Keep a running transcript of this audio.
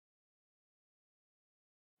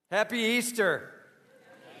Happy Easter.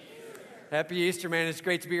 Happy Easter, man. It's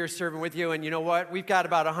great to be here serving with you. And you know what? We've got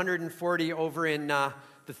about 140 over in the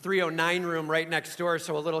 309 room right next door,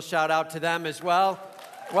 so a little shout out to them as well.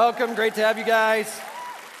 Welcome. Great to have you guys.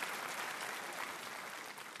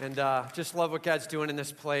 And just love what God's doing in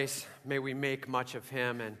this place. May we make much of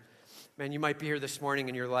Him. And man, you might be here this morning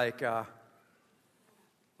and you're like, all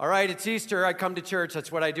right, it's Easter. I come to church.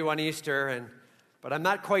 That's what I do on Easter. But I'm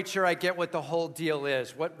not quite sure I get what the whole deal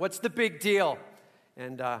is. What's the big deal?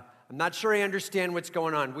 And I'm not sure I understand what's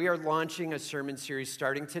going on. We are launching a sermon series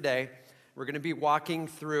starting today. We're going to be walking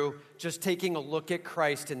through just taking a look at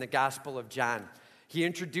Christ in the Gospel of John. He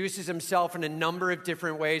introduces himself in a number of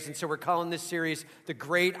different ways, and so we're calling this series The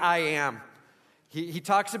Great I Am. He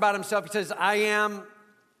talks about himself. He says, I am,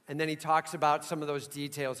 and then he talks about some of those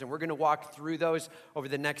details, and we're going to walk through those over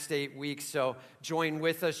the next 8 weeks. So join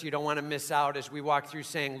with us. You don't want to miss out as we walk through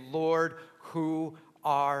saying, Lord, who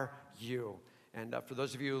are you? And for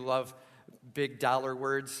those of you who love big dollar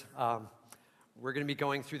words, we're going to be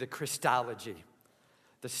going through the Christology,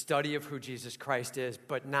 the study of who Jesus Christ is,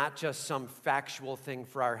 but not just some factual thing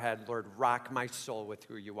for our head. Lord, rock my soul with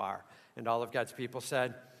who you are. And all of God's people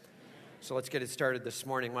said, so let's get it started this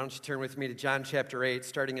morning. Why don't you turn with me to John chapter 8,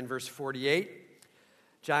 starting in verse 48.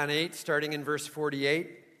 John 8, starting in verse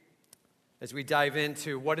 48. As we dive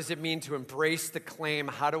into what does it mean to embrace the claim,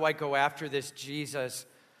 how do I go after this Jesus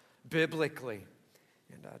biblically?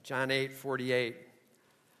 And John 8, 48.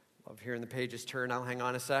 Love hearing the pages turn. I'll hang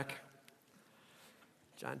on a sec.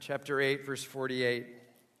 John chapter 8, verse 48.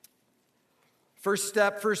 First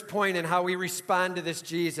step, first point in how we respond to this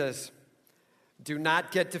Jesus. Do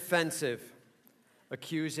not get defensive,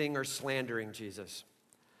 accusing or slandering Jesus.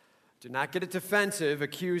 Do not get defensive,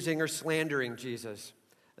 accusing or slandering Jesus.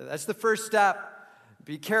 That's the first step.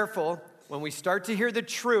 Be careful when we start to hear the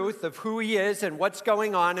truth of who he is and what's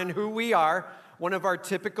going on and who we are. One of our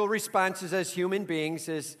typical responses as human beings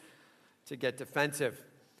is to get defensive.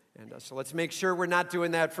 And so let's make sure we're not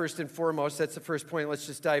doing that first and foremost. That's the first point. Let's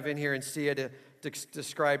just dive in here and see it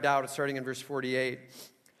described out, starting in verse 48.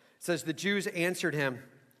 It says, the Jews answered him,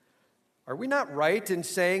 are we not right in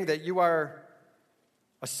saying that you are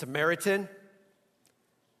a Samaritan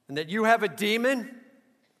and that you have a demon?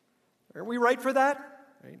 Aren't we right for that?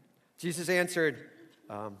 Right? Jesus answered,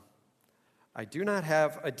 I do not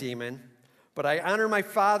have a demon, but I honor my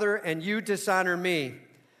Father and you dishonor me.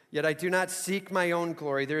 Yet I do not seek my own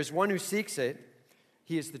glory. There is one who seeks it.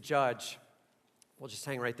 He is the judge. We'll just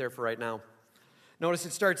hang right there for right now. Notice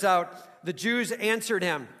it starts out, the Jews answered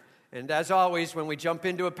him. And as always, when we jump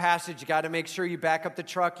into a passage, you got to make sure you back up the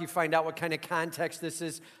truck. You find out what kind of context this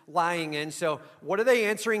is lying in. So what are they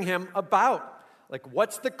answering him about? Like,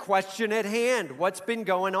 what's the question at hand? What's been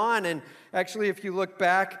going on? And actually, if you look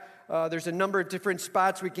back, there's a number of different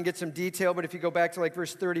spots we can get some detail. But if you go back to like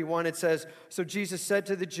verse 31, it says, so Jesus said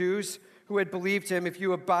to the Jews who had believed him, if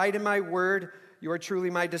you abide in my word, you are truly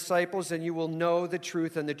my disciples, and you will know the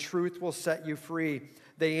truth, and the truth will set you free.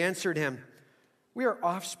 They answered him, we are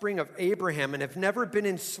offspring of Abraham and have never been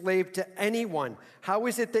enslaved to anyone. How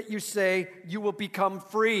is it that you say you will become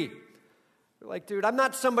free? They're like, dude, I'm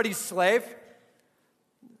not somebody's slave.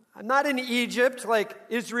 I'm not in Egypt like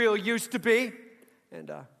Israel used to be.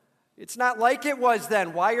 And it's not like it was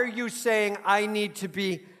then. Why are you saying I need to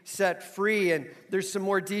be set free? And there's some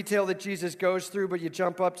more detail that Jesus goes through, but you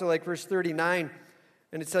jump up to like verse 39,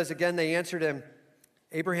 and it says again, they answered him,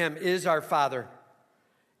 Abraham is our father.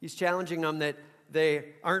 He's challenging them that they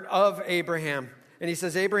aren't of Abraham. And he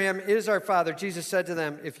says, Abraham is our father. Jesus said to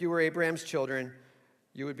them, if you were Abraham's children,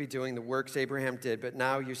 you would be doing the works Abraham did. But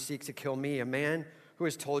now you seek to kill me, a man who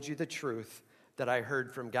has told you the truth that I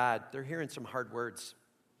heard from God. They're hearing some hard words.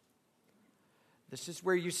 This is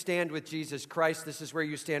where you stand with Jesus Christ. This is where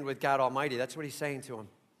you stand with God Almighty. That's what he's saying to them.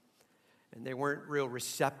 And they weren't real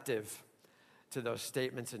receptive to those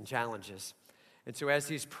statements and challenges. And so as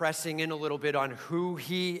he's pressing in a little bit on who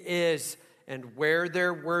he is and where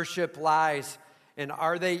their worship lies, and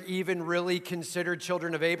are they even really considered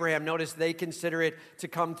children of Abraham? Notice they consider it to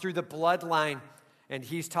come through the bloodline, and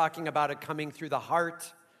he's talking about it coming through the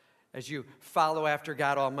heart as you follow after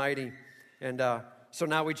God Almighty. And so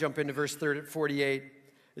now we jump into verse 48.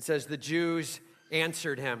 It says, the Jews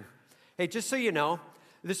answered him. Hey, just so you know,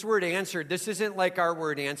 this word answered, this isn't like our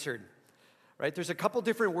word answered. Right? There's a couple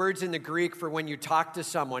different words in the Greek for when you talk to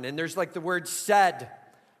someone, and there's like the word said,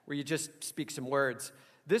 where you just speak some words.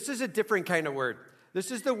 This is a different kind of word.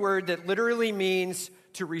 This is the word that literally means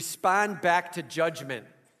to respond back to judgment.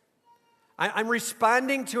 I'm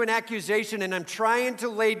responding to an accusation, and I'm trying to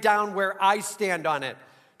lay down where I stand on it,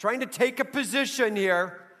 trying to take a position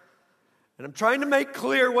here. and I'm trying to make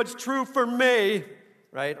clear what's true for me,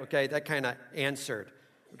 right? Okay, that kind of answered.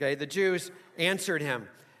 Okay, the Jews answered him.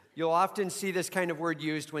 You'll often see this kind of word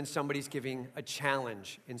used when somebody's giving a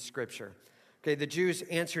challenge in Scripture. Okay, the Jews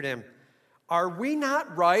answered him, are we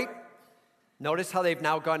not right? Notice how they've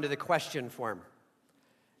now gone to the question form.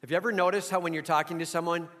 Have you ever noticed how when you're talking to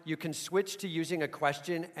someone, you can switch to using a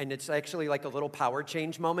question and it's actually like a little power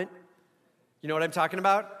change moment? You know what I'm talking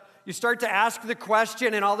about? You start to ask the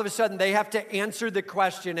question and all of a sudden they have to answer the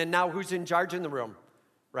question, and now who's in charge in the room,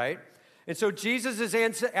 right? And so Jesus is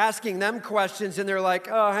asking them questions and they're like,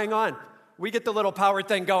 oh, hang on. We get the little power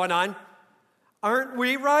thing going on. Aren't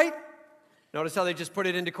we right? Notice how they just put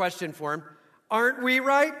it into question form. Aren't we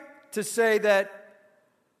right to say that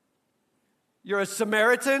you're a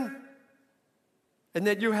Samaritan and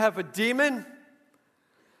that you have a demon?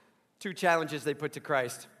 Two challenges they put to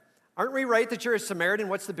Christ. Aren't we right that you're a Samaritan?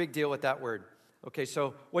 What's the big deal with that word? Okay,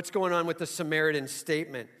 so what's going on with the Samaritan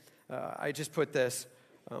statement? I just put this.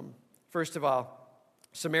 First of all,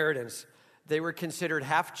 Samaritans, they were considered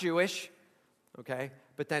half Jewish, okay,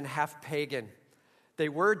 but then half pagan. They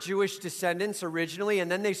were Jewish descendants originally, and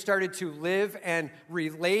then they started to live and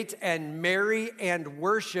relate and marry and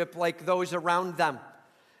worship like those around them.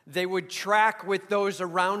 They would track with those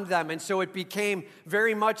around them, and so it became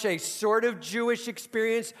very much a sort of Jewish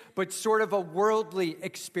experience, but sort of a worldly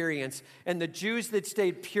experience. And the Jews that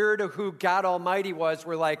stayed pure to who God Almighty was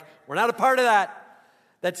were like, we're not a part of that.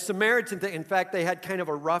 That Samaritan thing, in fact, they had kind of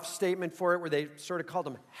a rough statement for it where they sort of called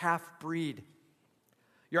them half-breed.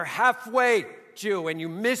 You're halfway Jew, and you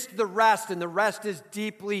missed the rest, and the rest is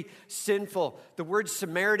deeply sinful. The word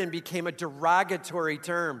Samaritan became a derogatory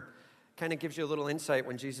term. Kind of gives you a little insight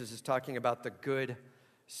when Jesus is talking about the good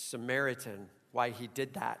Samaritan, why he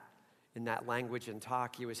did that in that language and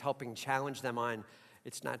talk. He was helping challenge them on,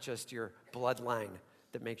 it's not just your bloodline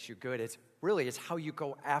that makes you good. It's how you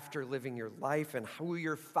go after living your life and who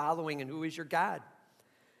you're following and who is your God.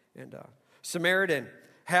 And Samaritan,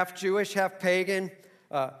 half Jewish, half pagan,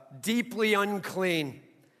 deeply unclean.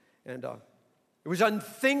 And it was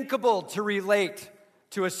unthinkable to relate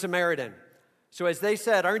to a Samaritan. So as they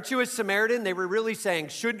said, aren't you a Samaritan? They were really saying,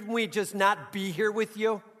 shouldn't we just not be here with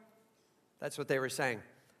you? That's what they were saying.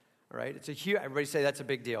 All right, everybody say that's a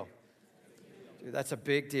big deal. Dude, that's a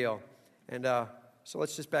big deal. And so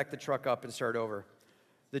let's just back the truck up and start over.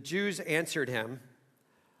 The Jews answered him,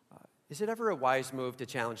 is it ever a wise move to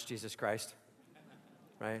challenge Jesus Christ?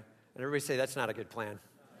 Right? And everybody say that's not a good plan.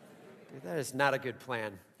 Dude, that is not a good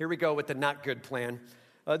plan. Here we go with the not good plan.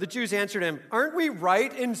 The Jews answered him, aren't we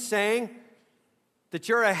right in saying that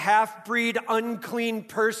you're a half-breed, unclean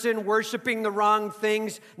person, worshiping the wrong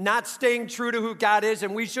things, not staying true to who God is,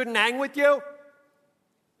 and we shouldn't hang with you?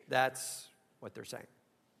 That's what they're saying.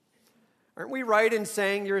 Aren't we right in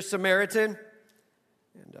saying you're a Samaritan?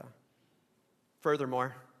 And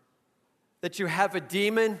furthermore, that you have a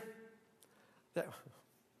demon?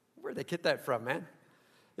 Where'd they get that from, man?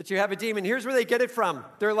 That you have a demon. Here's where they get it from.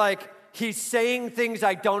 They're like, he's saying things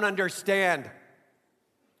I don't understand.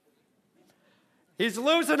 He's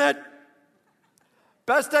losing it.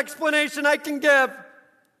 Best explanation I can give.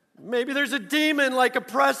 Maybe there's a demon like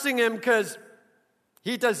oppressing him because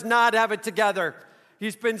he does not have it together.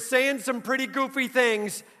 He's been saying some pretty goofy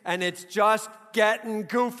things, and it's just getting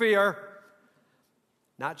goofier.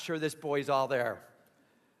 Not sure this boy's all there.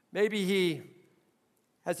 Maybe he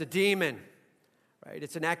has a demon, right?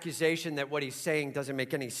 It's an accusation that what he's saying doesn't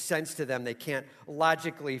make any sense to them. They can't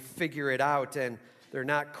logically figure it out, and they're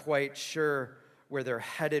not quite sure where they're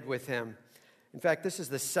headed with him. In fact, this is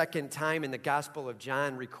the second time in the Gospel of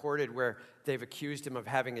John recorded where they've accused him of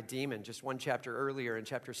having a demon. Just one chapter earlier in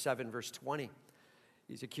chapter 7, verse 20.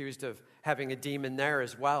 He's accused of having a demon there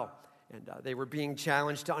as well. And they were being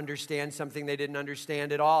challenged to understand something they didn't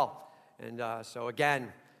understand at all. And so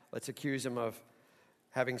again, let's accuse him of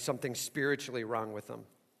having something spiritually wrong with him.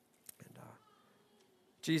 And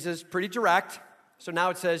Jesus, pretty direct. So now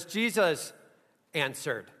it says, Jesus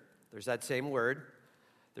answered. There's that same word.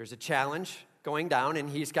 There's a challenge going down, and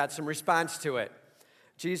he's got some response to it.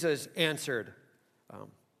 Jesus answered. I'm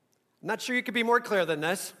not sure you could be more clear than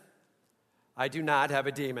this. I do not have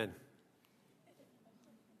a demon.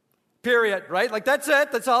 Period, right? Like, that's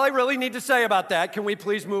it. That's all I really need to say about that. Can we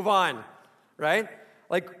please move on, right?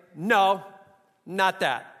 Like, no, not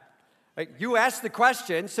that. Right? You ask the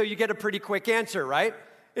question, so you get a pretty quick answer, right?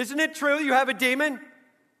 Isn't it true you have a demon?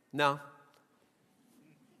 No.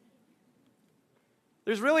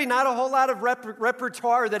 There's really not a whole lot of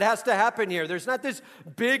repertoire that has to happen here. There's not this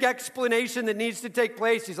big explanation that needs to take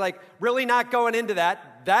place. He's like, really not going into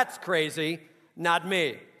that. That's crazy, not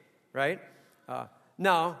me, right?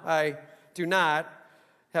 No, I do not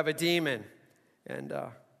have a demon.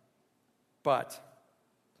 But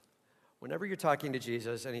whenever you're talking to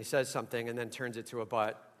Jesus and he says something and then turns it to a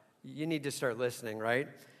but, you need to start listening, right?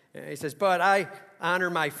 And he says, but I honor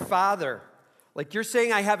my Father. Like, you're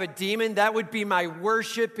saying I have a demon? That would be my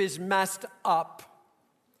worship is messed up.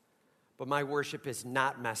 But my worship is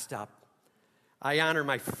not messed up. I honor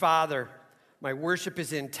my Father. My worship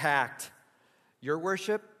is intact. Your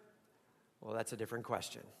worship? Well, that's a different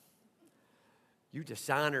question. You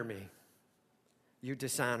dishonor me. You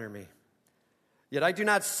dishonor me. Yet I do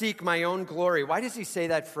not seek my own glory. Why does he say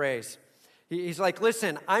that phrase? He's like,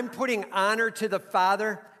 listen, I'm putting honor to the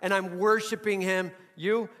Father and I'm worshiping him.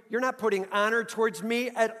 You're not putting honor towards me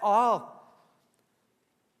at all.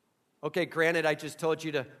 Okay, granted, I just told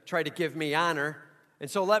you to try to give me honor. And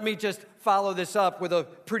so let me just follow this up with a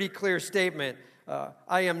pretty clear statement.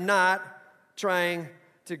 I am not trying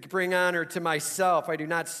to bring honor to myself. I do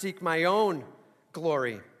not seek my own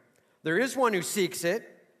glory. There is one who seeks it.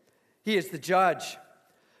 He is the judge.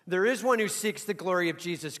 There is one who seeks the glory of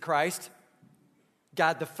Jesus Christ,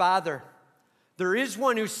 God the Father. There is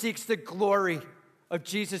one who seeks the glory of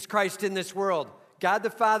Jesus Christ in this world. God the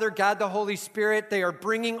Father, God the Holy Spirit, they are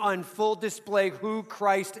bringing on full display who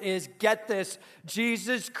Christ is. Get this,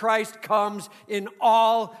 Jesus Christ comes in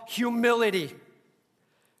all humility,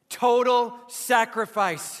 total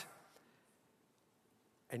sacrifice,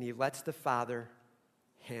 and he lets the Father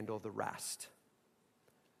handle the rest.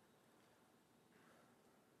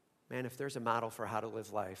 Man, if there's a model for how to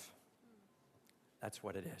live life, that's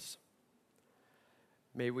what it is.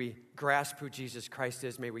 May we grasp who Jesus Christ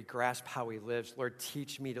is. May we grasp how he lives. Lord,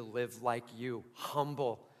 teach me to live like you,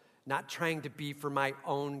 humble, not trying to be for my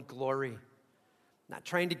own glory, not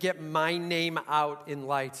trying to get my name out in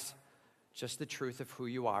lights, just the truth of who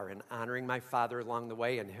you are and honoring my Father along the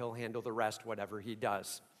way, and he'll handle the rest, whatever he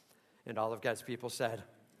does. And all of God's people said,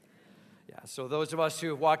 yeah, so those of us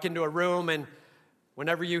who walk into a room and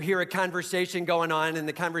whenever you hear a conversation going on and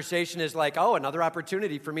the conversation is like, oh, another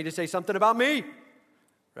opportunity for me to say something about me,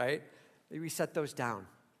 right? Maybe we set those down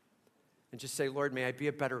and just say, Lord, may I be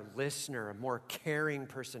a better listener, a more caring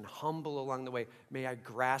person, humble along the way. May I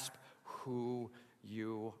grasp who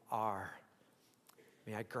you are.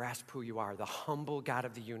 May I grasp who you are, the humble God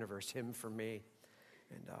of the universe, him for me.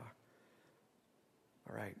 And,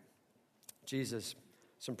 all right, Jesus,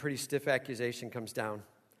 some pretty stiff accusation comes down,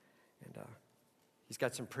 and he's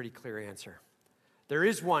got some pretty clear answer. There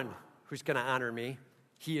is one who's going to honor me.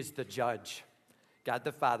 He is the judge. God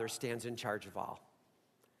the Father stands in charge of all.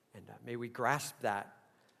 And may we grasp that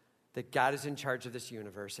God is in charge of this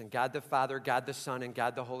universe, and God the Father, God the Son, and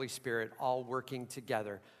God the Holy Spirit all working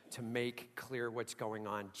together to make clear what's going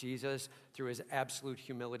on. Jesus, through his absolute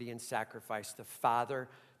humility and sacrifice, the Father,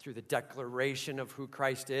 through the declaration of who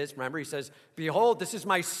Christ is. Remember, he says, behold, this is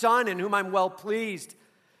my Son in whom I'm well pleased.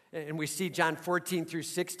 And we see John 14 through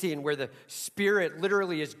 16, where the Spirit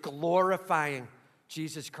literally is glorifying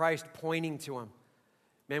Jesus Christ, pointing to him.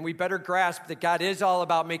 Man, we better grasp that God is all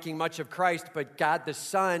about making much of Christ, but God the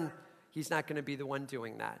Son, he's not going to be the one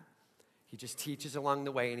doing that. He just teaches along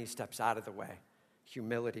the way and he steps out of the way.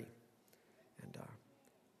 Humility. And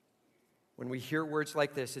when we hear words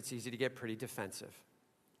like this, it's easy to get pretty defensive.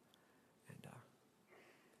 And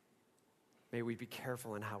may we be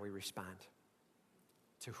careful in how we respond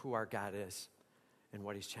to who our God is and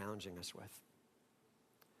what he's challenging us with.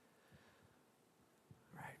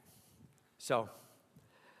 All right. So,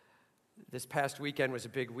 this past weekend was a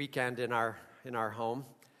big weekend in our home.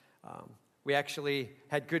 We actually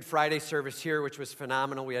had Good Friday service here, which was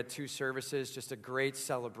phenomenal. We had 2 services, just a great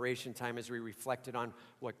celebration time as we reflected on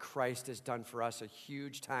what Christ has done for us, a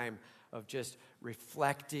huge time of just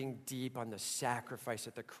reflecting deep on the sacrifice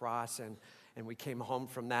at the cross. And we came home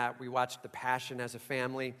from that. We watched The Passion as a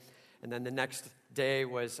family. And then the next day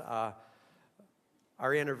was our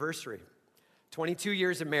anniversary. 22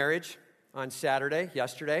 years of marriage on Saturday,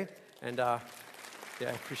 yesterday. And yeah, I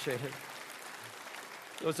appreciate it.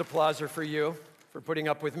 Those applause are for you, for putting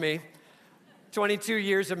up with me. 22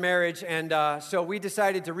 years of marriage, and so we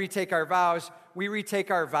decided to retake our vows. We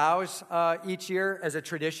retake our vows each year as a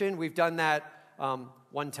tradition. We've done that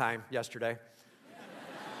one time yesterday.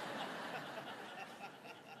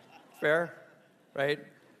 Fair, right?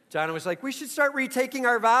 John was like, we should start retaking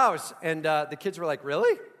our vows. And the kids were like,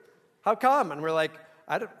 really? How come? And we're like,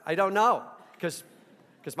 I don't know, because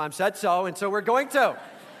Mom said so, and so we're going to.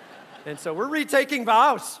 And so we're retaking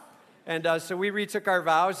vows. And so we retook our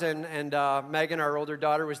vows, and Megan, our older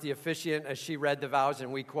daughter, was the officiant as she read the vows,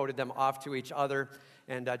 and we quoted them off to each other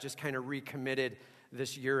and just kind of recommitted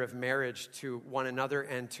this year of marriage to one another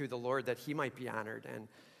and to the Lord that he might be honored.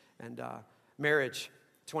 And marriage,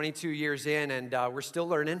 22 years in, and we're still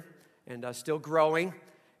learning and still growing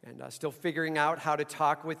and still figuring out how to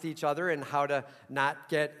talk with each other and how to not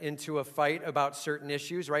get into a fight about certain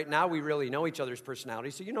issues. Right now, we really know each other's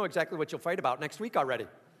personalities, so you know exactly what you'll fight about next week already.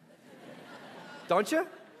 Don't you?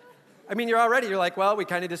 I mean, you're like, well, we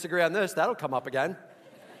kind of disagree on this. That'll come up again.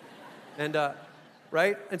 And,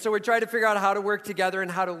 right? And so we're trying to figure out how to work together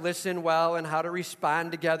and how to listen well and how to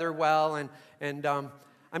respond together well. And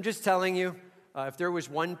I'm just telling you, if there was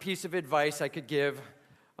one piece of advice I could give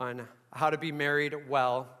on how to be married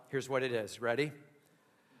well, here's what it is. Ready?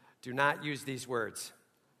 Do not use these words.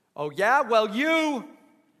 Oh, yeah? Well, you... ...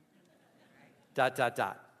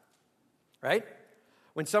 Right?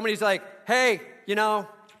 When somebody's like, hey,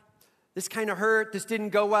 this kind of hurt, this didn't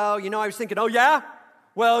go well, I was thinking, oh, yeah?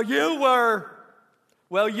 Well, you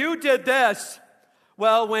did this.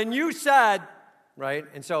 Well, when you said, right?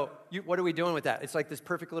 And so what are we doing with that? It's like this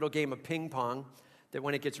perfect little game of ping pong that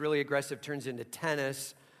when it gets really aggressive turns into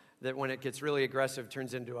tennis, that when it gets really aggressive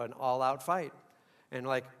turns into an all-out fight. And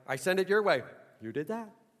like, I send it your way. You did that.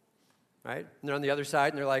 Right? And they're on the other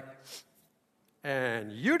side, and they're like,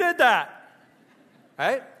 and you did that.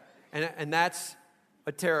 Right? And that's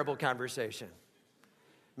a terrible conversation.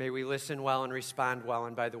 May we listen well and respond well.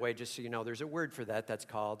 And by the way, just so you know, there's a word for that. That's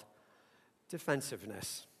called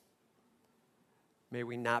defensiveness. May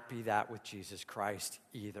we not be that with Jesus Christ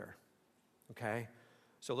either. Okay?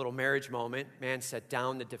 So a little marriage moment. Man, set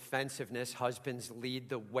down the defensiveness. Husbands, lead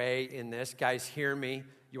the way in this. Guys, hear me.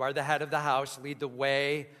 You are the head of the house. Lead the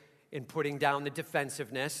way in putting down the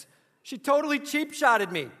defensiveness. She totally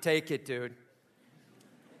cheap-shotted me. Take it, dude.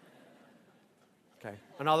 Okay.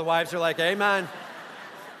 And all the wives are like, amen.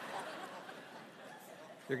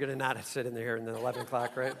 You're going to not sit in there in the 11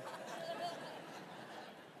 o'clock, right?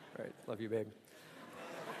 Right. Love you, babe.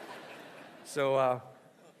 So,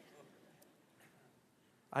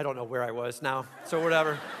 I don't know where I was now, so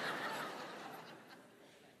whatever.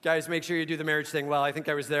 Guys, make sure you do the marriage thing well. I think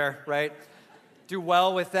I was there, right? Do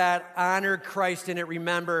well with that. Honor Christ in it.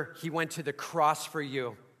 Remember, he went to the cross for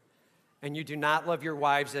you. And you do not love your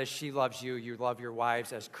wives as she loves you. You love your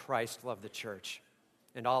wives as Christ loved the church.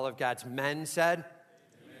 And all of God's men said,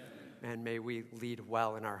 amen. And may we lead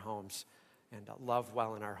well in our homes and love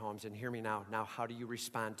well in our homes. And hear me now. Now, how do you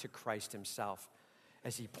respond to Christ himself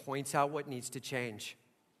as he points out what needs to change?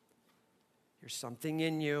 There's something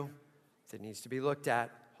in you that needs to be looked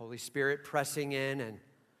at. Holy Spirit pressing in and,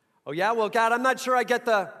 oh yeah, well, God, I'm not sure I get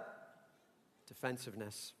the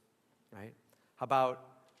defensiveness, right? How about,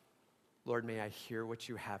 Lord, may I hear what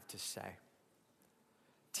you have to say.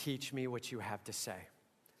 Teach me what you have to say.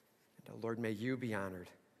 And Lord, may you be honored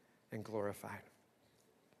and glorified.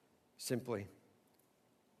 Simply,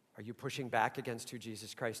 are you pushing back against who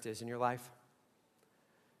Jesus Christ is in your life?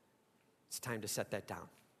 It's time to set that down.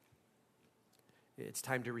 It's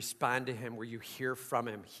time to respond to him where you hear from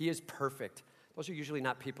him. He is perfect. Those are usually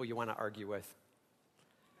not people you want to argue with.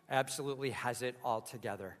 Absolutely has it all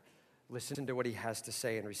together. Listen to what he has to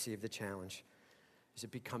say and receive the challenge. Is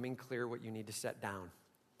it becoming clear what you need to set down?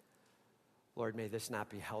 Lord, may this not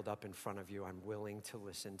be held up in front of you. I'm willing to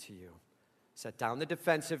listen to you. Set down the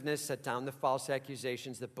defensiveness, set down the false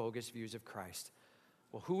accusations, the bogus views of Christ.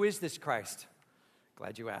 Well, who is this Christ?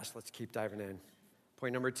 Glad you asked. Let's keep diving in.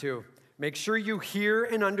 Point number 2, make sure you hear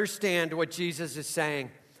and understand what Jesus is saying.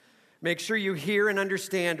 Make sure you hear and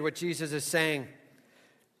understand what Jesus is saying.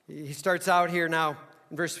 He starts out here now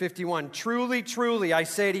in verse 51. Truly, truly, I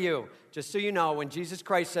say to you. Just so you know, when Jesus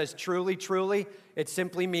Christ says truly, truly, it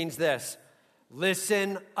simply means this.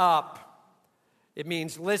 Listen up. It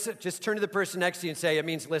means listen. Just turn to the person next to you and say, it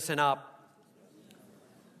means listen up.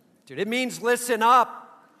 Dude, it means listen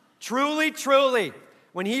up. Truly, truly.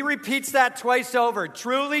 When he repeats that twice over,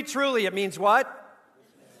 truly, truly, it means what?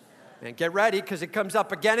 And get ready, because it comes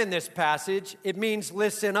up again in this passage. It means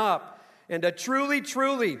listen up. And truly,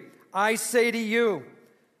 truly, I say to you,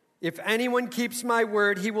 if anyone keeps my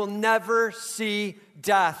word, he will never see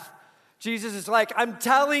death. Jesus is like, I'm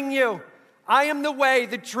telling you, I am the way,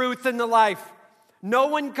 the truth, and the life. No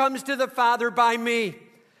one comes to the Father by me.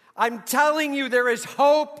 I'm telling you, there is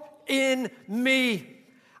hope in me.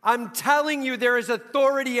 I'm telling you, there is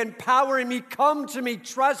authority and power in me. Come to me,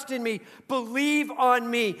 trust in me, believe on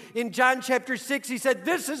me. In John chapter 6, he said,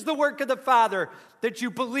 this is the work of the Father, that you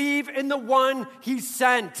believe in the one he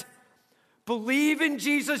sent. Believe in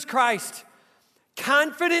Jesus Christ.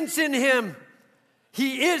 Confidence in him.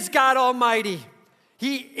 He is God Almighty.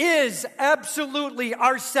 He is absolutely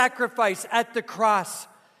our sacrifice at the cross.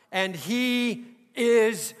 And he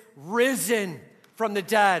is risen from the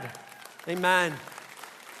dead. Amen.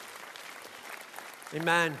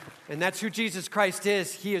 Amen. And that's who Jesus Christ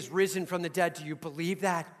is. He is risen from the dead. Do you believe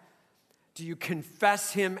that? Do you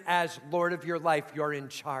confess him as Lord of your life? You're in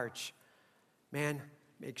charge. Man,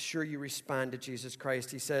 make sure you respond to Jesus Christ.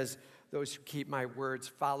 He says, those who keep my words,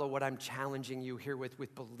 follow what I'm challenging you here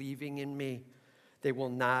with believing in me, they will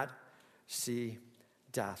not see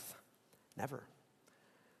death. Never.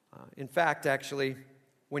 In fact, actually,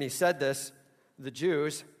 when he said this, the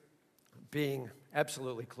Jews, being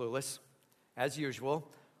absolutely clueless, as usual,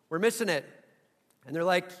 were missing it. And they're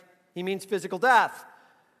like, he means physical death.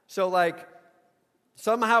 So like,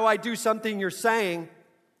 somehow I do something you're saying,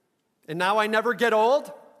 and now I never get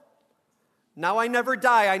old? Now I never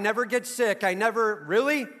die, I never get sick, I never,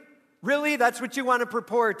 really? Really? That's what you want to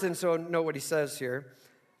purport? And so note what he says here.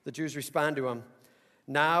 The Jews respond to him,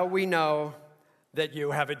 now we know that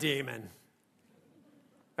you have a demon.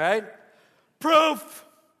 Right? Proof!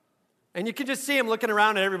 And you can just see him looking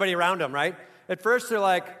around at everybody around him, right? At first they're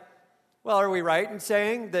like, well, are we right in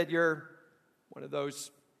saying that you're one of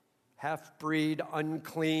those half-breed,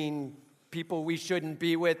 unclean people we shouldn't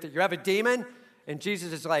be with, that you have a demon? And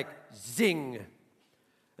Jesus is like, zing.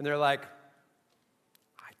 And they're like,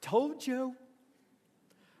 I told you.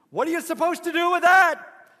 What are you supposed to do with that?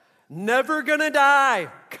 Never gonna die.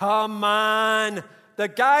 Come on. The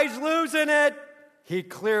guy's losing it. He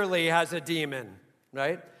clearly has a demon,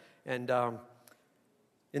 right? And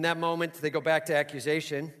in that moment, they go back to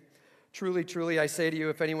accusation. Truly, truly, I say to you,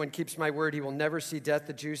 if anyone keeps my word, he will never see death.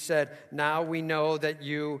 The Jews said, now we know that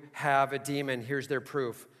you have a demon. Here's their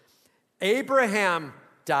proof. Abraham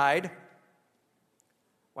died.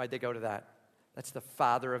 Why'd they go to that? That's the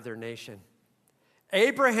father of their nation.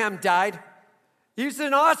 Abraham died. He's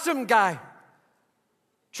an awesome guy.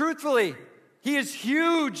 Truthfully, he is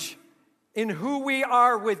huge in who we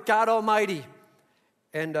are with God Almighty.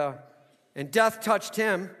 And death touched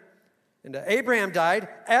him. And Abraham died,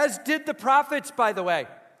 as did the prophets, by the way.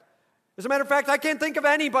 As a matter of fact, I can't think of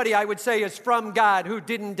anybody I would say is from God who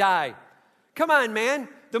didn't die. Come on, man.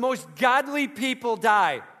 The most godly people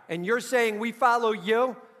die. And you're saying we follow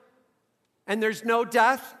you? And there's no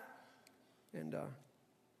death? And as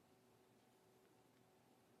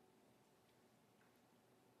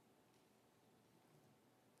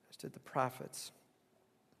did the prophets.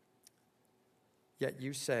 Yet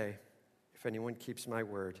you say, if anyone keeps my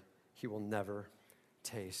word, he will never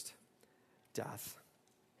taste death.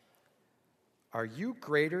 Are you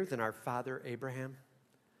greater than our father Abraham?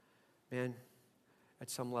 Man, at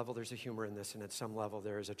some level there's a humor in this, and at some level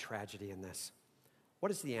there is a tragedy in this.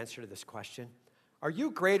 What is the answer to this question? Are you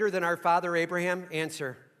greater than our father Abraham?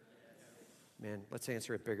 Answer. Man, let's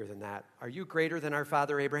answer it bigger than that. Are you greater than our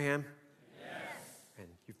father Abraham? Yes. And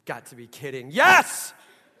you've got to be kidding. Yes!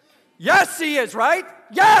 Yes, he is, right?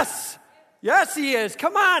 Yes! Yes, he is.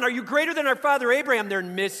 Come on, are you greater than our father Abraham? They're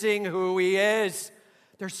missing who he is.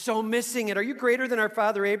 They're so missing it. Are you greater than our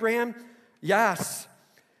father Abraham? Yes.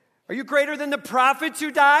 Are you greater than the prophets who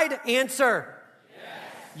died? Answer. Yes.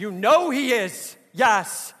 You know he is.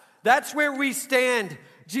 Yes. That's where we stand.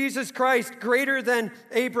 Jesus Christ, greater than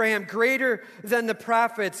Abraham, greater than the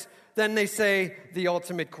prophets. Then they say the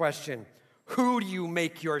ultimate question. Who do you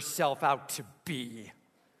make yourself out to be?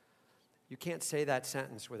 You can't say that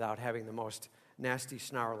sentence without having the most nasty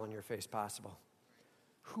snarl on your face possible.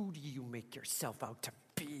 Who do you make yourself out to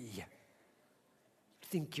be?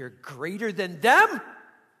 Think you're greater than them?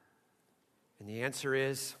 And the answer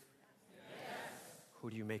is, yes. Who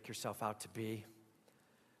do you make yourself out to be?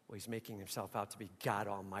 Well, he's making himself out to be God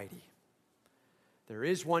Almighty. There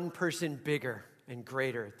is one person bigger and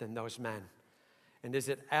greater than those men. And is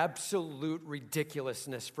it absolute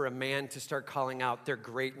ridiculousness for a man to start calling out their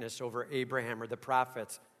greatness over Abraham or the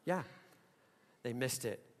prophets? Yeah, they missed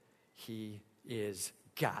it. He is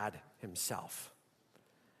God himself.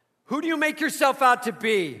 Who do you make yourself out to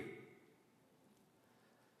be?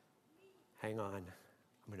 Hang on.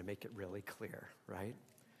 I'm going to make it really clear, right?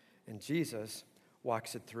 And Jesus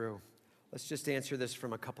walks it through. Let's just answer this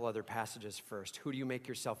from a couple other passages first. Who do you make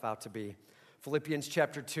yourself out to be? Philippians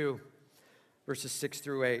chapter 2. Verses 6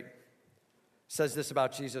 through 8 says this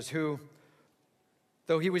about Jesus, who,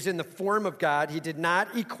 though he was in the form of God, he did not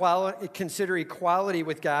consider equality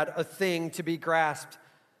with God a thing to be grasped.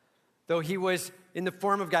 Though he was in the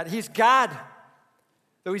form of God, he's God.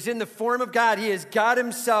 Though he's in the form of God, he is God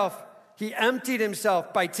himself. He emptied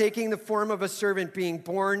himself by taking the form of a servant, being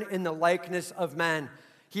born in the likeness of men.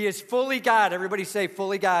 He is fully God. Everybody say,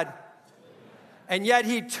 fully God. And yet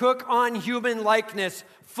he took on human likeness,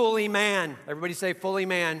 fully man. Everybody say, fully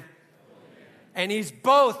man. And he's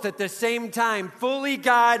both at the same time, fully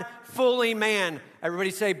God, fully man.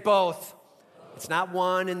 Everybody say both. It's not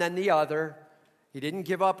one and then the other. He didn't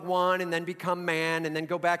give up one and then become man and then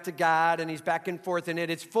go back to God, and he's back and forth in it.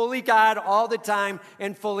 It's fully God all the time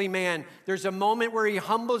and fully man. There's a moment where he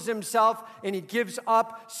humbles himself and he gives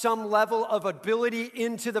up some level of ability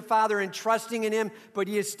into the Father and trusting in him, but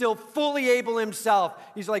he is still fully able himself.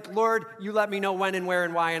 He's like, Lord, you let me know when and where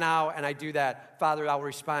and why and how, and I do that. Father, I'll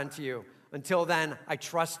respond to you. Until then, I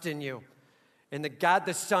trust in you. And the God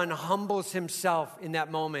the Son humbles himself in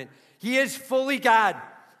that moment. He is fully God.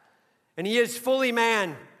 And he is fully man.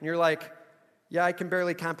 And you're like, yeah, I can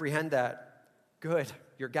barely comprehend that. Good.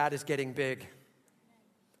 Your God is getting big.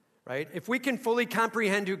 Right? If we can fully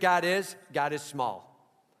comprehend who God is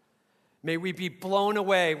small. May we be blown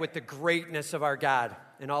away with the greatness of our God.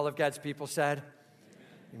 And all of God's people said,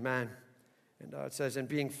 Amen. And it says, and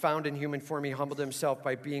being found in human form, he humbled himself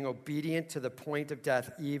by being obedient to the point of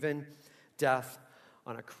death, even death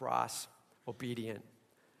on a cross. Obedient.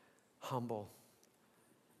 Humble.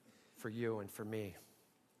 For you and for me.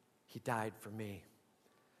 He died for me.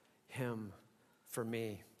 Him for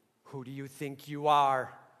me. Who do you think you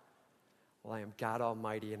are? Well, I am God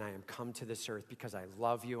Almighty, and I am come to this earth because I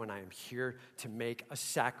love you, and I am here to make a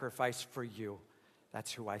sacrifice for you.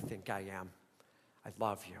 That's who I think I am. I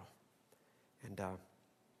love you. And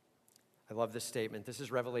I love this statement. This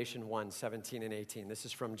is Revelation 1, 17 and 18. This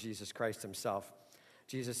is from Jesus Christ himself.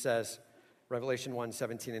 Jesus says, Revelation 1,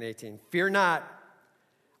 17 and 18, fear not,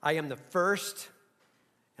 I am the first,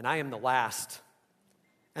 and I am the last,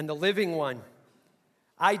 and the living one.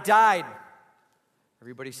 I died.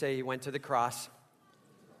 Everybody say he went to the cross.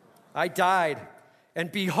 I died,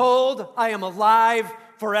 and behold, I am alive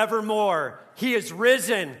forevermore. He is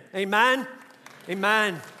risen. Amen?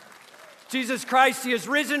 Amen. Jesus Christ, he is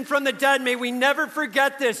risen from the dead. May we never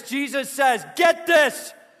forget this. Jesus says, get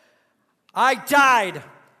this. I died,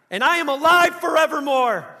 and I am alive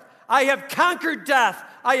forevermore. I have conquered death.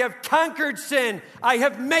 I have conquered sin. I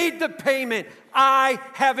have made the payment. I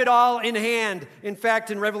have it all in hand. In fact,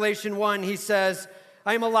 in Revelation 1, he says,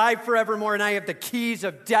 I am alive forevermore, and I have the keys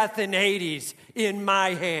of death and Hades in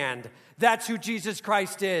my hand. That's who Jesus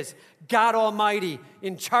Christ is. God Almighty,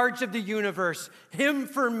 in charge of the universe. Him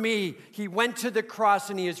for me. He went to the cross,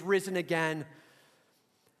 and he is risen again.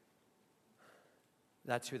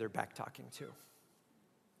 That's who they're back talking to. All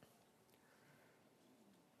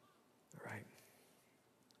right.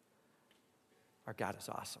 Our God is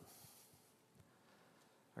awesome.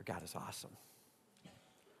 Our God is awesome.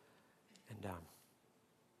 And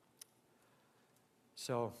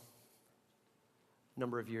so, a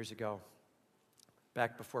number of years ago,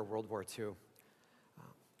 back before World War II,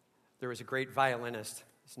 there was a great violinist.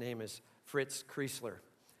 His name is Fritz Kreisler.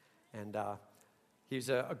 And he's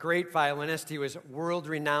a great violinist. He was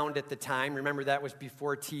world-renowned at the time. Remember, that was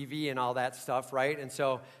before TV and all that stuff, right? And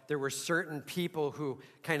so there were certain people who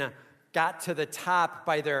kind of got to the top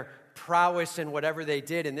by their prowess in whatever they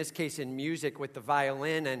did, in this case in music with the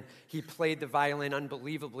violin, and he played the violin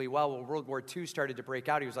unbelievably well. Well, World War II started to break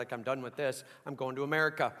out. He was like, I'm done with this. I'm going to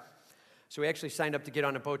America. So he actually signed up to get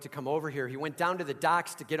on a boat to come over here. He went down to the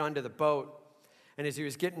docks to get onto the boat, and as he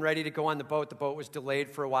was getting ready to go on the boat was delayed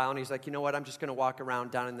for a while, and he's like, you know what, I'm just going to walk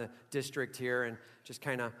around down in the district here and just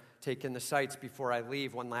kind of take in the sights before I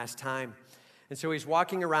leave one last time. And so he's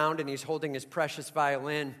walking around, and he's holding his precious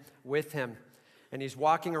violin with him. And he's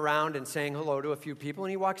walking around and saying hello to a few people,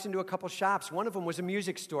 and he walks into a couple shops. One of them was a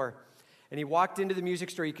music store. And he walked into the music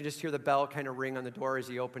store. You could just hear the bell kind of ring on the door as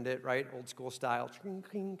he opened it, right? Old school style. King,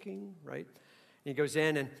 king, king, right? And he goes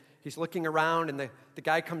in, and he's looking around, and the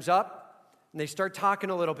guy comes up, and they start talking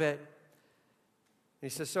a little bit. And he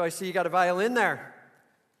says, so I see you got a violin there.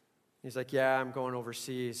 He's like, yeah, I'm going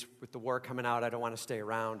overseas with the war coming out. I don't want to stay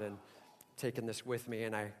around and taking this with me.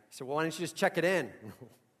 And I said, well, why don't you just check it in?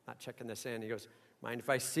 Not checking this in. He goes, mind if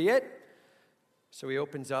I see it? So he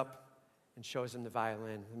opens up and shows him the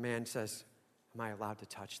violin. The man says, am I allowed to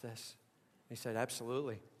touch this? He said,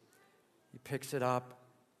 absolutely. He picks it up,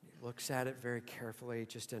 he looks at it very carefully,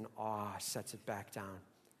 just in awe, sets it back down.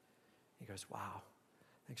 He goes, wow,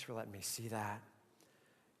 thanks for letting me see that.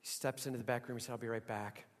 He steps into the back room. He said, I'll be right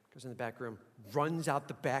back. Goes in the back room, runs out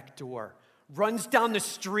the back door, runs down the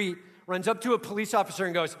street, runs up to a police officer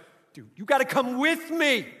and goes, dude, you got to come with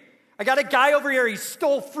me. I got a guy over here. He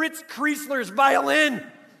stole Fritz Kreisler's violin.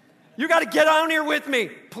 You got to get down here with me.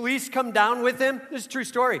 Police come down with him. This is a true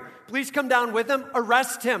story. Police come down with him,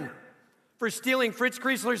 arrest him for stealing Fritz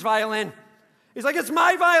Kreisler's violin. He's like, it's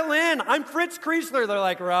my violin. I'm Fritz Kreisler. They're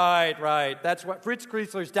like, right. That's what Fritz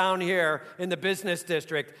Kreisler's down here in the business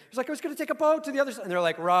district. He's like, I was going to take a boat to the other side. And they're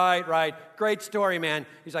like, right. Great story, man.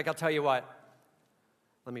 He's like, I'll tell you what.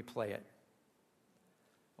 Let me play it.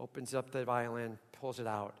 Opens up the violin, pulls it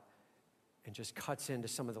out. and just cuts into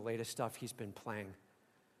some of the latest stuff he's been playing.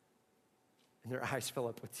 And their eyes fill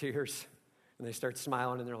up with tears, and they start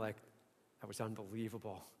smiling, and they're like, that was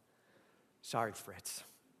unbelievable. Sorry, Fritz.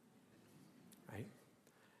 Right?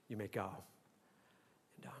 You may go.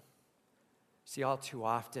 And see, all too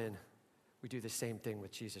often, we do the same thing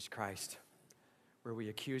with Jesus Christ, where we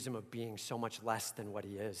accuse him of being so much less than what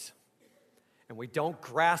he is. And we don't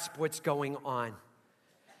grasp what's going on.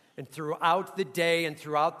 And throughout the day and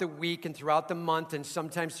throughout the week and throughout the month and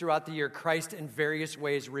sometimes throughout the year, Christ in various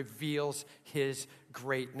ways reveals his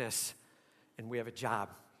greatness. And we have a job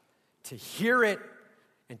to hear it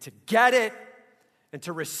and to get it and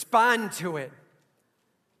to respond to it.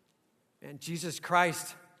 And Jesus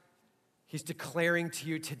Christ, he's declaring to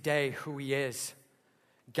you today who he is,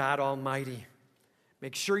 God Almighty.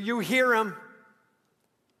 Make sure you hear him.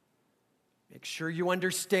 Make sure you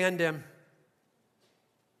understand him.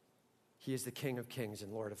 He is the King of Kings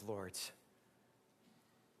and Lord of Lords.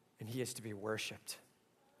 And he is to be worshiped.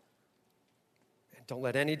 And don't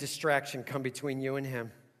let any distraction come between you and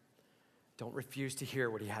him. Don't refuse to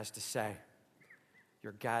hear what he has to say.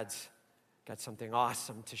 Your God's got something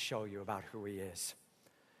awesome to show you about who he is.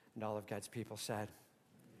 And all of God's people said,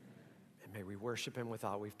 and may we worship him with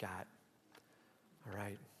all we've got. All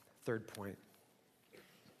right, third point.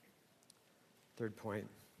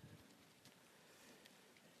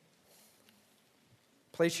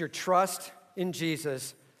 Place your trust in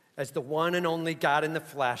Jesus as the one and only God in the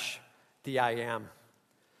flesh, the I am.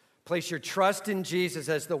 Place your trust in Jesus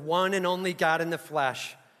as the one and only God in the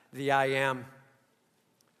flesh, the I am.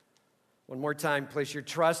 One more time, place your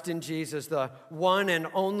trust in Jesus, the one and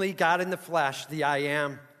only God in the flesh, the I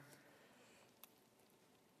am.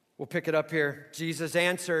 We'll pick it up here. Jesus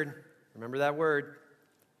answered. Remember that word?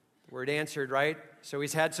 The word answered, right? So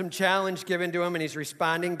he's had some challenge given to him, and he's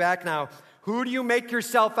responding back now. Who do you make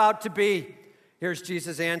yourself out to be? Here's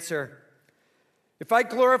Jesus' answer. If I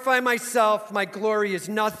glorify myself, my glory is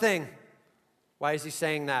nothing. Why is he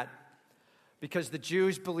saying that? Because the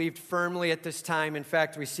Jews believed firmly at this time. In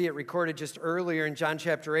fact, we see it recorded just earlier in John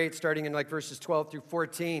chapter 8, starting in verses 12 through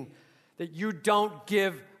 14, that you don't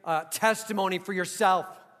give testimony for yourself,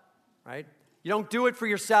 right? You don't do it for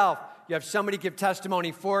yourself. You have somebody give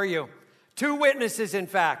testimony for you. 2 witnesses, in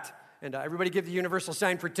fact. And everybody give the universal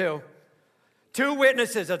sign for 2. 2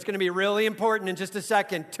 witnesses. That's going to be really important in just a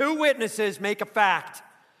second. 2 witnesses make a fact,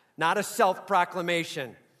 not a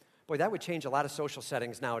self-proclamation. Boy, that would change a lot of social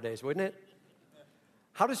settings nowadays, wouldn't it?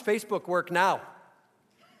 How does Facebook work now?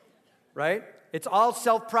 Right? It's all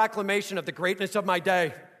self-proclamation of the greatness of my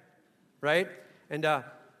day. Right? And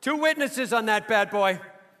 2 witnesses on that bad boy.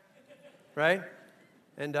 Right?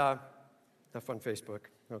 And enough on Facebook.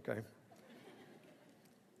 Okay.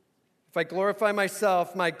 If I glorify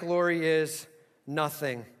myself, my glory is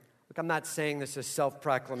nothing. Look, I'm not saying this as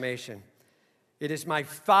self-proclamation. It is my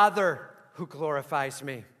Father who glorifies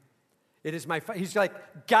me. It is he's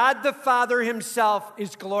like, God the Father himself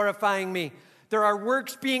is glorifying me. There are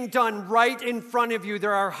works being done right in front of you.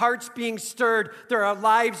 There are hearts being stirred. There are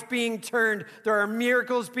lives being turned. There are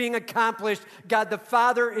miracles being accomplished. God the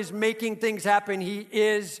Father is making things happen. He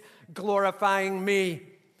is glorifying me.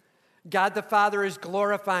 God the Father is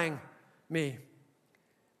glorifying me.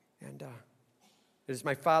 And it is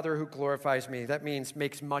my Father who glorifies me. That means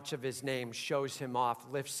makes much of his name, shows him off,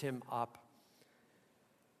 lifts him up.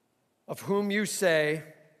 Of whom you say,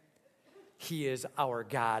 he is our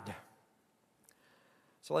God.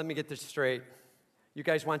 So let me get this straight. You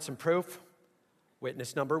guys want some proof?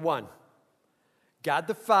 Witness number 1. God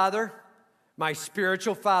the Father, my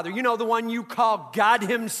spiritual Father, you know, the one you call God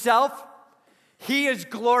himself, he is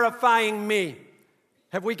glorifying me.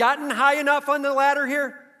 Have we gotten high enough on the ladder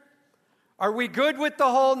here? Are we good with the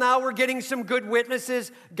whole? Now we're getting some good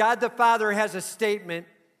witnesses. God the Father has a statement,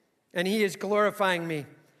 and he is glorifying me.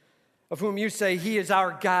 Of whom you say, he is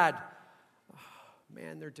our God. Oh,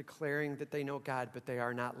 man, they're declaring that they know God, but they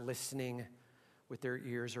are not listening with their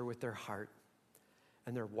ears or with their heart.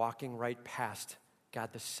 And they're walking right past God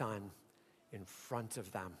the Son in front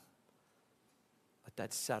of them. Let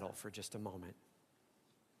that settle for just a moment.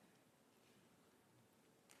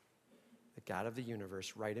 The God of the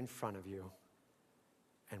universe right in front of you,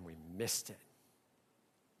 and we missed it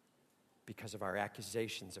because of our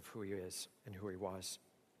accusations of who he is and who he was.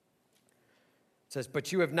 It says,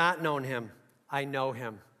 but you have not known him, I know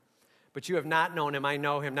him. But you have not known him, I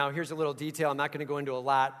know him. Now here's a little detail. I'm not going to go into a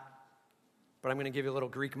lot, but I'm going to give you a little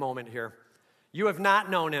Greek moment here. You have not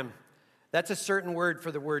known him. That's a certain word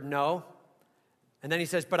for the word know. And then he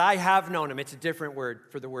says, but I have known him. It's a different word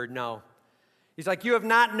for the word know. He's like, you have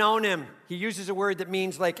not known him. He uses a word that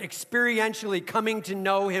means like experientially coming to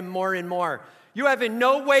know him more and more. You have in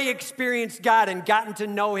no way experienced God and gotten to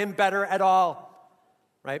know him better at all.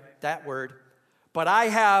 Right? That word. But I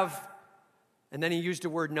have, and then he used a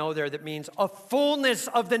word know there that means a fullness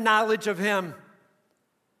of the knowledge of him.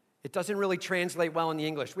 It doesn't really translate well in the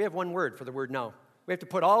English. We have one word for the word know. We have to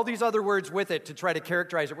put all these other words with it to try to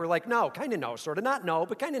characterize it. We're like, no, kind of know, sort of not know,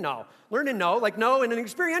 but kind of know. Learn to know, like know in an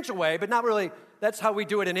experiential way, but not really. That's how we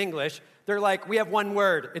do it in English. They're like, we have one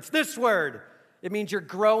word. It's this word. It means you're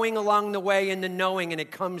growing along the way in the knowing, and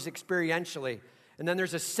it comes experientially. And then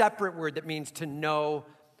there's a separate word that means to know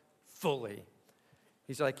fully.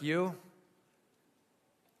 He's like, you're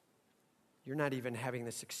not even having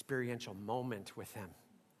this experiential moment with him.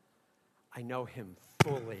 I know him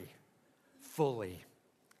fully.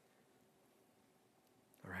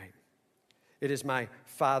 All right. It is my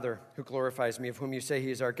Father who glorifies me, of whom you say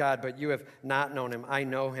he is our God, but you have not known him. I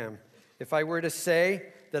know him. If I were to say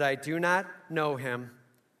that I do not know him,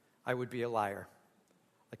 I would be a liar.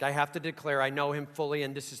 Like I have to declare I know him fully,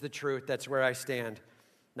 and this is the truth. That's where I stand.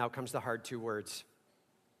 Now comes the hard two words.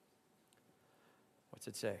 What's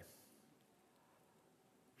it say?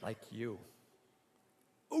 Like you.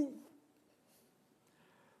 Ooh.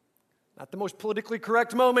 Not the most politically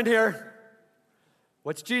correct moment here.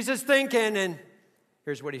 What's Jesus thinking? And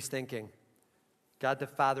here's what he's thinking. God the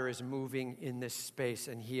Father is moving in this space,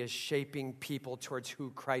 and he is shaping people towards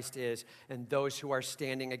who Christ is, and those who are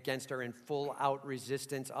standing against are in full-out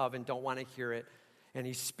resistance of and don't want to hear it. And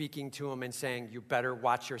he's speaking to them and saying, you better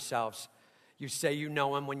watch yourselves. You say you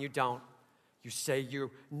know him when you don't. You say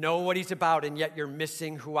you know what he's about, and yet you're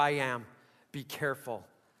missing who I am. Be careful.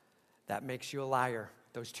 That makes you a liar.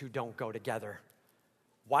 Those two don't go together.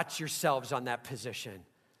 Watch yourselves on that position.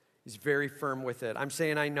 He's very firm with it. I'm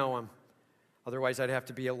saying I know him. Otherwise, I'd have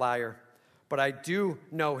to be a liar. But I do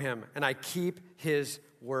know him, and I keep his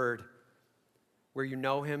word. Where you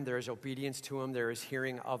know him, there is obedience to him, there is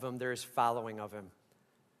hearing of him, there is following of him.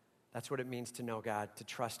 That's what it means to know God, to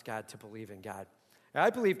trust God, to believe in God. I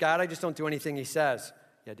believe God, I just don't do anything he says.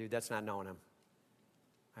 Yeah, dude, that's not knowing him.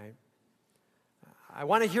 Right? I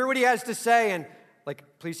want to hear what he has to say, and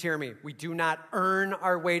please hear me. We do not earn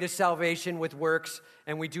our way to salvation with works,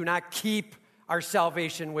 and we do not keep our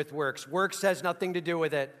salvation with works. Works has nothing to do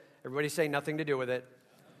with it. Everybody say nothing to do with it.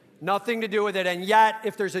 Nothing to do with it. And yet,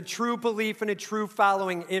 if there's a true belief and a true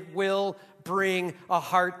following, it will bring a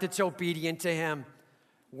heart that's obedient to him.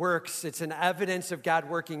 Works, it's an evidence of God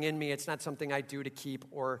working in me. It's not something I do to keep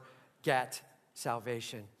or get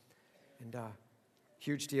salvation. And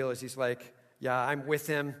huge deal is he's like, yeah, I'm with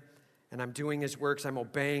him. And I'm doing his works, I'm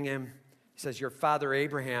obeying him. He says, your father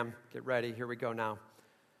Abraham, get ready, here we go now.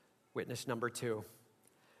 Witness number 2.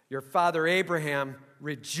 Your father Abraham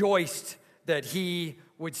rejoiced that he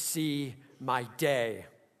would see my day.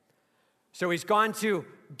 So he's gone to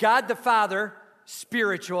God the Father,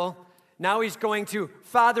 spiritual. Now he's going to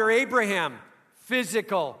Father Abraham,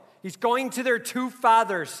 physical. He's going to their two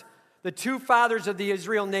fathers, the two fathers of the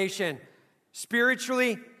Israel nation.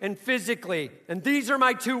 Spiritually and physically. And these are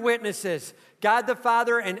my two witnesses, God the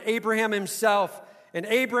Father and Abraham himself. And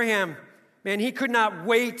Abraham, man, he could not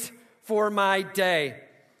wait for my day.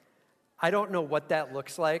 I don't know what that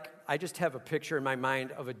looks like. I just have a picture in my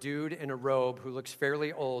mind of a dude in a robe who looks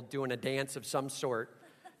fairly old doing a dance of some sort.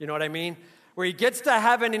 You know what I mean? Where he gets to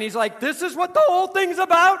heaven and he's like, this is what the whole thing's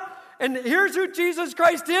about. And here's who Jesus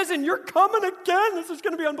Christ is, and you're coming again. This is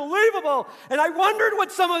going to be unbelievable. And I wondered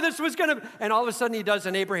what some of this was going to... And all of a sudden, he does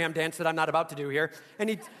an Abraham dance that I'm not about to do here. And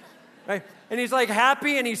he's like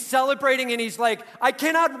happy, and he's celebrating, and he's like, I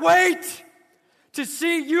cannot wait to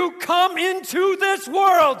see you come into this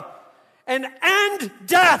world and end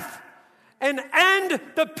death and end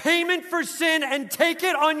the payment for sin and take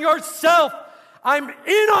it on yourself. I'm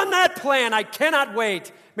in on that plan. I cannot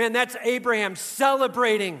wait. Man, that's Abraham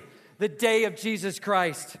celebrating the day of Jesus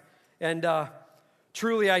Christ. And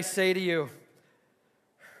truly I say to you,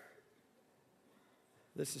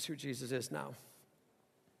 this is who Jesus is now.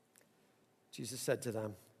 Jesus said to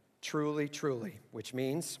them, truly, truly, which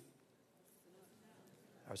means,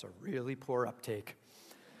 that was a really poor uptake.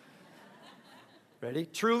 Ready?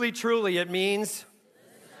 Truly, truly, it means,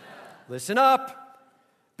 listen up.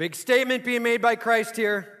 Big statement being made by Christ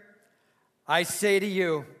here. I say to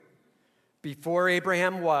you, before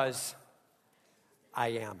Abraham was, I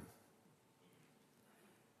am.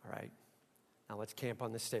 All right. Now let's camp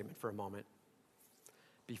on this statement for a moment.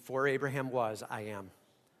 Before Abraham was, I am.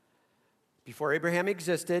 Before Abraham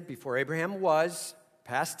existed, before Abraham was,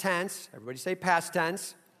 past tense, everybody say past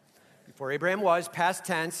tense. Before Abraham was, past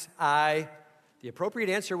tense, I The appropriate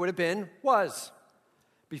answer would have been was.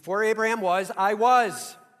 Before Abraham was, I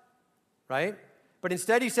was. Right? But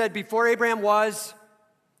instead he said, before Abraham was,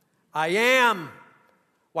 I am.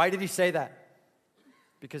 Why did he say that?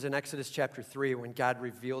 Because in Exodus chapter 3, when God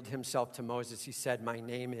revealed himself to Moses, he said, my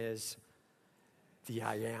name is the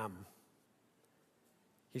I am.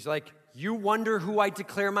 He's like, you wonder who I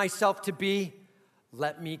declare myself to be?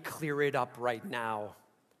 Let me clear it up right now.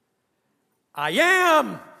 I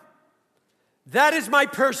am. That is my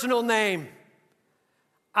personal name.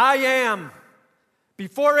 I am.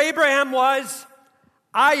 Before Abraham was,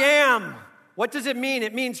 I am. What does it mean?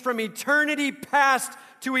 It means from eternity past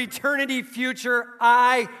to eternity future,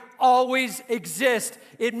 I always exist.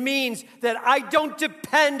 It means that I don't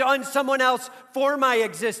depend on someone else for my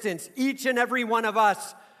existence. Each and every one of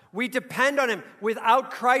us, we depend on him.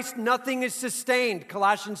 Without Christ, nothing is sustained.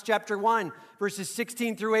 Colossians chapter 1, verses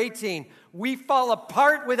 16 through 18. We fall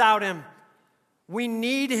apart without him. We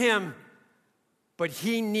need him, but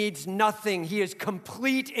he needs nothing. He is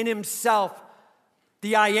complete in himself.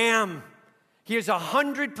 The I am. He is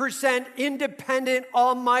 100% independent,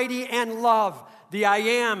 almighty, and love. The I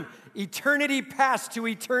am. Eternity past to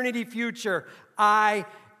eternity future. I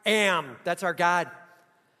am. That's our God.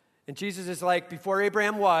 And Jesus is like, before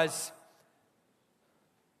Abraham was,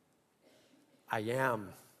 I am.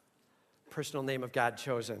 Personal name of God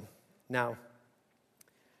chosen. Now,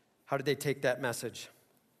 how did they take that message?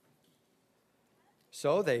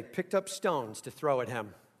 So they picked up stones to throw at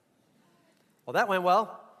him. Well, that went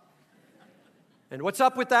well. And what's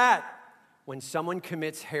up with that? When someone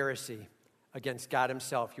commits heresy against God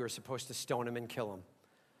himself, you are supposed to stone him and kill him.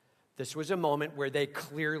 This was a moment where they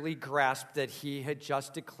clearly grasped that he had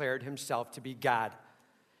just declared himself to be God.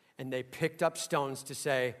 And they picked up stones to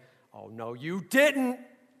say, oh, no, you didn't.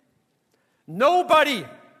 Nobody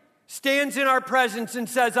stands in our presence and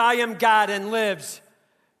says, I am God and lives.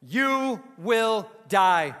 You will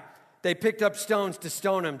die. They picked up stones to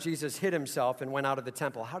stone him. Jesus hid himself and went out of the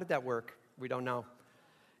temple. How did that work? We don't know.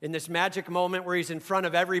 In this magic moment where he's in front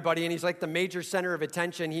of everybody and he's like the major center of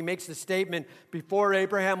attention, he makes the statement, before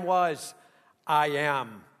Abraham was, I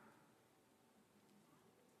am.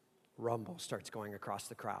 Rumble starts going across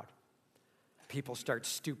the crowd. People start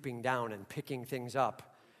stooping down and picking things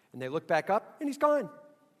up. And they look back up and he's gone.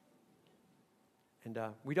 And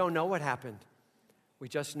we don't know what happened. We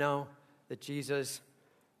just know that Jesus,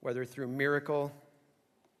 whether through miracle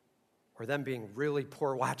or them being really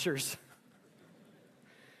poor watchers,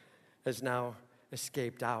 has now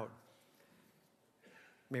escaped out.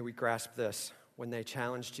 May we grasp this. When they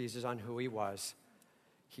challenged Jesus on who he was,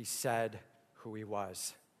 he said who he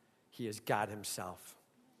was. He is God himself.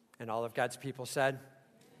 And all of God's people said,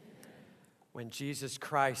 amen. When Jesus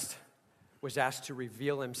Christ was asked to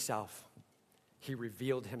reveal himself, he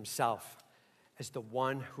revealed himself as the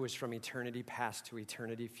one who is from eternity past to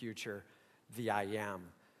eternity future, the I am.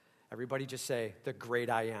 Everybody just say, the great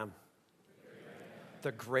I am.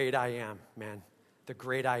 The great I am, man. The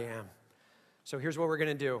great I am. So here's what we're going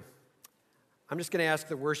to do. I'm just going to ask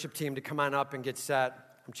the worship team to come on up and get set.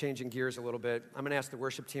 I'm changing gears a little bit. I'm going to ask the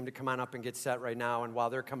worship team to come on up and get set right now. And while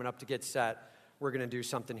they're coming up to get set, we're going to do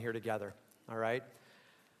something here together. All right?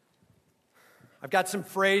 I've got some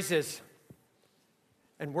phrases.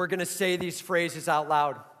 And we're going to say these phrases out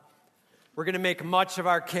loud. We're going to make much of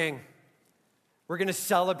our King. We're going to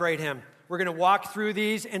celebrate him. We're going to walk through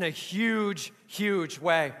these in a huge, huge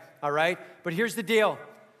way, all right? But here's the deal.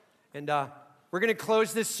 And we're going to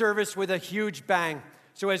close this service with a huge bang.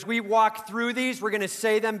 So as we walk through these, we're going to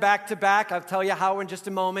say them back to back. I'll tell you how in just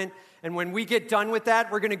a moment. And when we get done with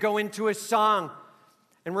that, we're going to go into a song.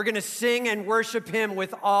 And we're going to sing and worship him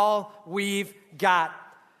with all we've got.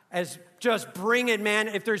 As just bring it, man.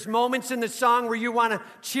 If there's moments in the song where you want to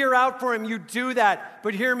cheer out for him, you do that.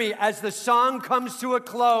 But hear me, as the song comes to a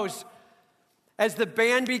close, as the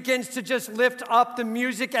band begins to just lift up the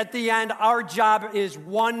music at the end, our job is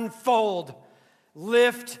onefold.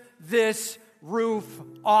 Lift this roof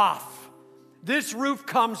off. This roof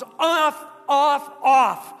comes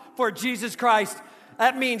off for Jesus Christ.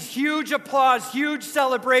 That means huge applause, huge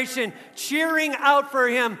celebration, cheering out for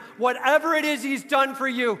him. Whatever it is he's done for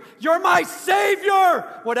you, you're my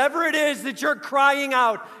Savior. Whatever it is that you're crying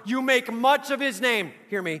out, you make much of his name.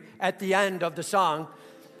 Hear me, at the end of the song,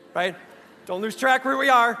 right? Don't lose track where we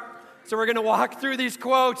are. So we're going to walk through these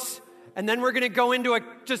quotes, and then we're going to go into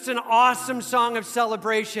just an awesome song of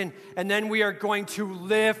celebration, and then we are going to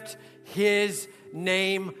lift his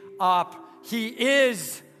name up. He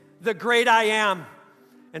is the great I am.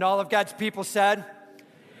 And all of God's people said, amen.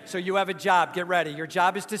 So you have a job. Get ready. Your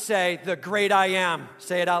job is to say, the great I am.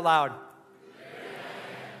 Say it out loud.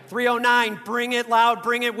 309, bring it loud,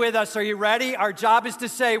 bring it with us. Are you ready? Our job is to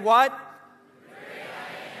say what?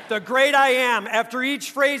 The great I am. After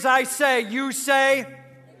each phrase I say, you say,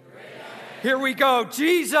 here we go.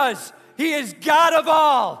 Jesus, He is God of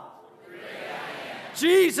all.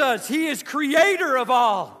 Jesus, He is creator of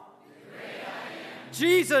all.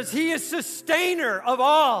 Jesus, He is sustainer of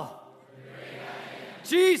all.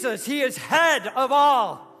 Jesus, He is head of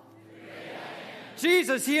all.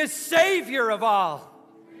 Jesus, He is Savior of all.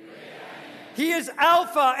 He is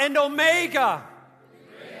Alpha and Omega.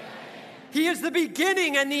 He is the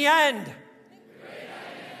beginning and the end.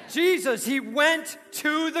 Jesus, He went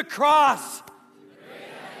to the cross.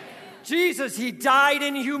 Jesus, He died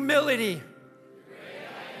in humility.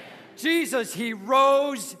 Jesus, He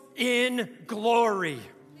rose in glory.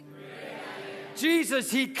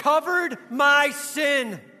 Jesus, He covered my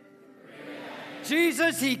sin.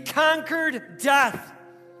 Jesus, He conquered death.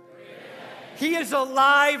 He is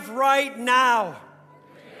alive right now.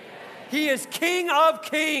 He is King of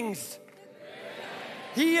kings.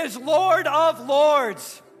 He is Lord of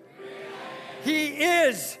lords. He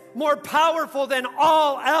is more powerful than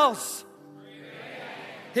all else.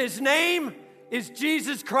 His name is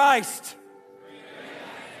Jesus Christ.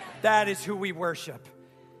 That is who we worship.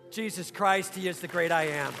 Jesus Christ, He is the great I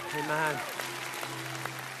am. Amen.